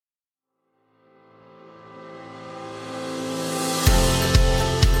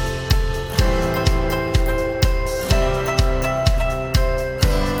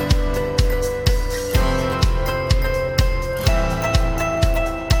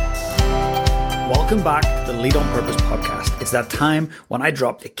Welcome back to the Lead on Purpose podcast. It's that time when I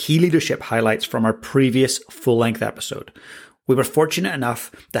drop the key leadership highlights from our previous full-length episode. We were fortunate enough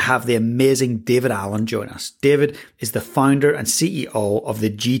to have the amazing David Allen join us. David is the founder and CEO of the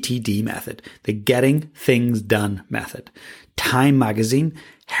GTD method, the Getting Things Done method. Time magazine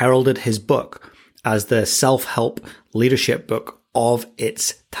heralded his book as the self-help leadership book of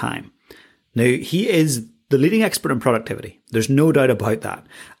its time. Now, he is the leading expert in productivity. There's no doubt about that.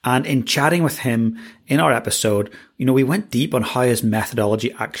 And in chatting with him in our episode, we went deep on how his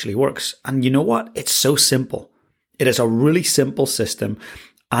methodology actually works. And you know what? It's so simple. It is a really simple system.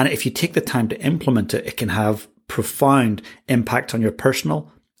 And if you take the time to implement it, it can have profound impact on your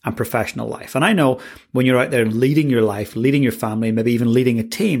personal and professional life. And I know when you're out there leading your life, leading your family, maybe even leading a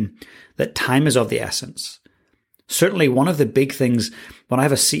team, that time is of the essence. Certainly one of the big things when I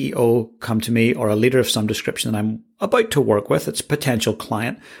have a CEO come to me or a leader of some description that I'm about to work with, it's a potential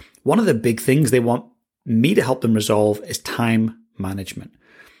client, one of the big things they want me to help them resolve is time management.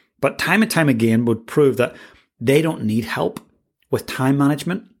 But time and time again would prove that they don't need help with time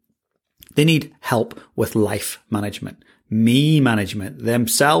management. They need help with life management, me management,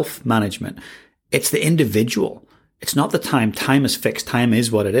 themself management. It's the individual. It's not the time. Time is fixed. Time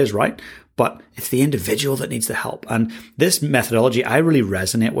is what it is, right? But it's the individual that needs the help. And this methodology, I really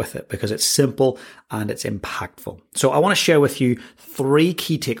resonate with it because it's simple and it's impactful. So I want to share with you 3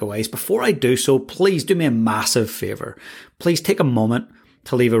 key takeaways. Before I do so, please do me a massive favor. Please take a moment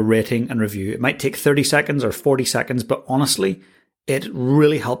to leave a rating and review. It might take 30 seconds or 40 seconds, but honestly, it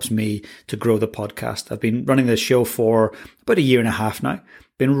really helps me to grow the podcast. I've been running this show for about 1.5 years now.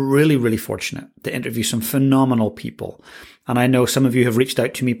 Been really, really fortunate to interview some phenomenal people. And I know some of you have reached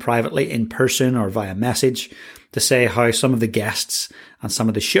out to me privately in person or via message to say how some of the guests and some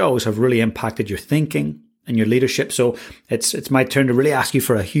of the shows have really impacted your thinking and your leadership. So it's my turn to really ask you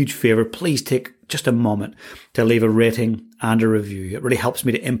for a huge favor. Please take just a moment to leave a rating and a review. It really helps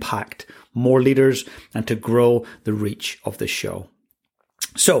me to impact more leaders and to grow the reach of the show.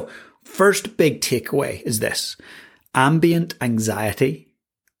 So first big takeaway is this: ambient anxiety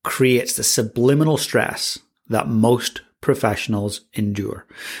creates the subliminal stress that most professionals endure.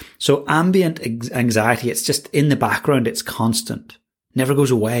 So ambient anxiety, it's just in the background. It's constant, never goes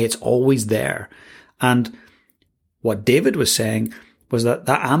away. It's always there. And what David was saying was that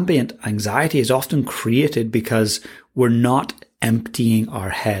ambient anxiety is often created because we're not emptying our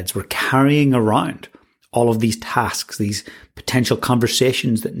heads. We're carrying around all of these tasks, these potential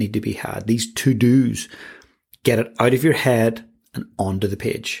conversations that need to be had, these to-dos. Get it out of your head and onto the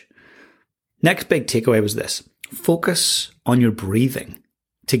page. Next big takeaway was this: focus on your breathing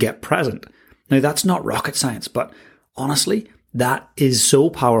to get present. Now, that's not rocket science, but honestly, that is so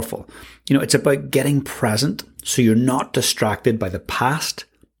powerful. It's about getting present so you're not distracted by the past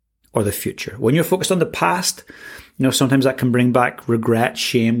or the future. When you're focused on the past, sometimes that can bring back regret,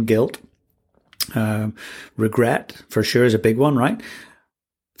 shame, guilt. Regret for sure is a big one, right?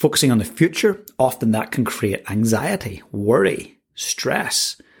 Focusing on the future, often that can create anxiety, worry,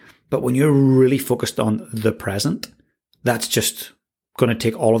 stress. But when you're really focused on the present, that's just going to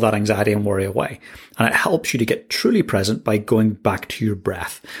take all of that anxiety and worry away. And it helps you to get truly present by going back to your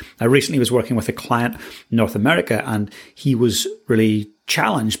breath. I recently was working with a client in North America, and he was really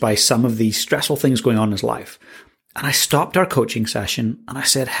challenged by some of these stressful things going on in his life. And I stopped our coaching session and I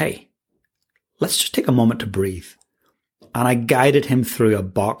said, hey, let's just take a moment to breathe. And I guided him through a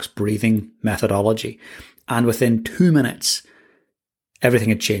box breathing methodology. And within 2 minutes, everything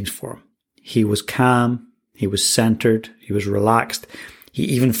had changed for him. He was calm. He was centered. He was relaxed. He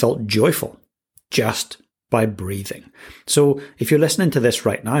even felt joyful just by breathing. So if you're listening to this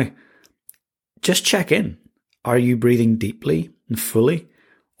right now, just check in. Are you breathing deeply and fully?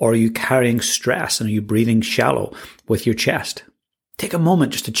 Or are you carrying stress and are you breathing shallow with your chest? Take a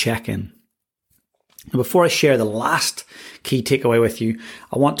moment just to check in. And before I share the last key takeaway with you,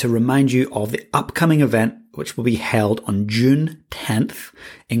 I want to remind you of the upcoming event, which will be held on June 10th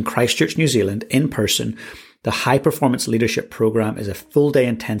in Christchurch, New Zealand, in person. The High Performance Leadership Program is a full-day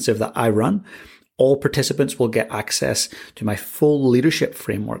intensive that I run. All participants will get access to my full leadership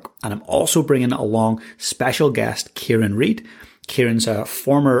framework. And I'm also bringing along special guest Kieran Reid. Kieran's a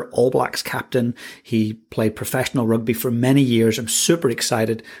former All Blacks captain. He played professional rugby for many years. I'm super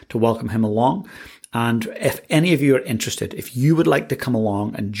excited to welcome him along. And if any of you are interested, if you would like to come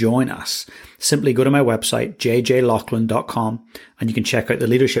along and join us, simply go to my website, jjlaughlin.com, and you can check out the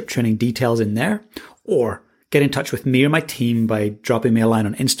leadership training details in there, or get in touch with me or my team by dropping me a line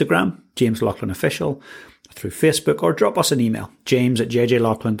on Instagram, James Laughlin Official, through Facebook, or drop us an email,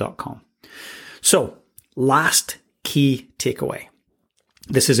 james@jjlaughlin.com. So, last key takeaway.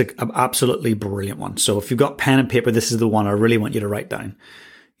 This is an absolutely brilliant one. So if you've got pen and paper, this is the one I really want you to write down.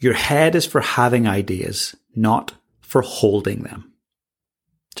 Your head is for having ideas, not for holding them.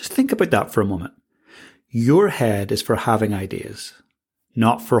 Just think about that for a moment. Your head is for having ideas,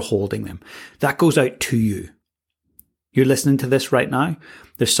 not for holding them. That goes out to you. You're listening to this right now.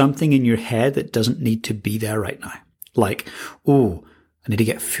 There's something in your head that doesn't need to be there right now. Like, oh, I need to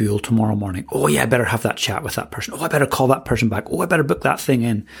get fuel tomorrow morning. Oh yeah, I better have that chat with that person. Oh, I better call that person back. Oh, I better book that thing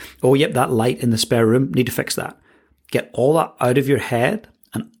in. Oh, yep, that light in the spare room, need to fix that. Get all that out of your head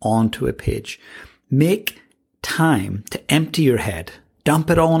and onto a page. Make time to empty your head. Dump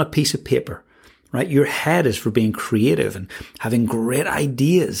it all on a piece of paper, right? Your head is for being creative and having great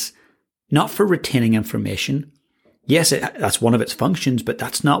ideas, not for retaining information. Yes, that's one of its functions, but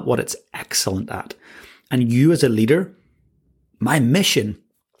that's not what it's excellent at. And you as a leader, my mission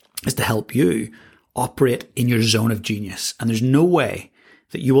is to help you operate in your zone of genius. And there's no way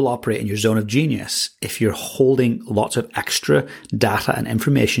that you will operate in your zone of genius if you're holding lots of extra data and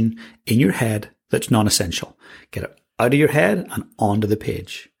information in your head that's non-essential. Get it out of your head and onto the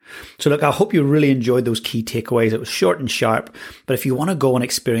page. So look, I hope you really enjoyed those key takeaways. It was short and sharp, but if you want to go and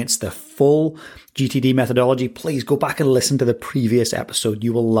experience the full GTD methodology, please go back and listen to the previous episode.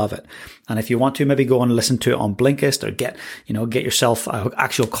 You will love it. And if you want to, maybe go and listen to it on Blinkist or get yourself an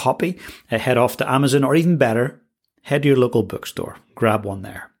actual copy, head off to Amazon, or even better, head to your local bookstore, grab one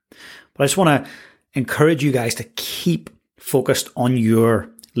there. But I just want to encourage you guys to keep focused on your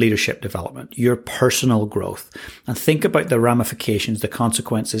leadership development, your personal growth, and think about the ramifications, the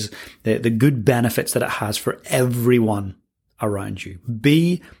consequences, the good benefits that it has for everyone around you.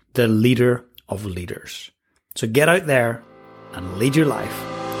 Be the leader of leaders. So get out there and lead your life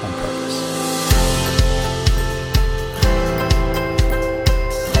on purpose.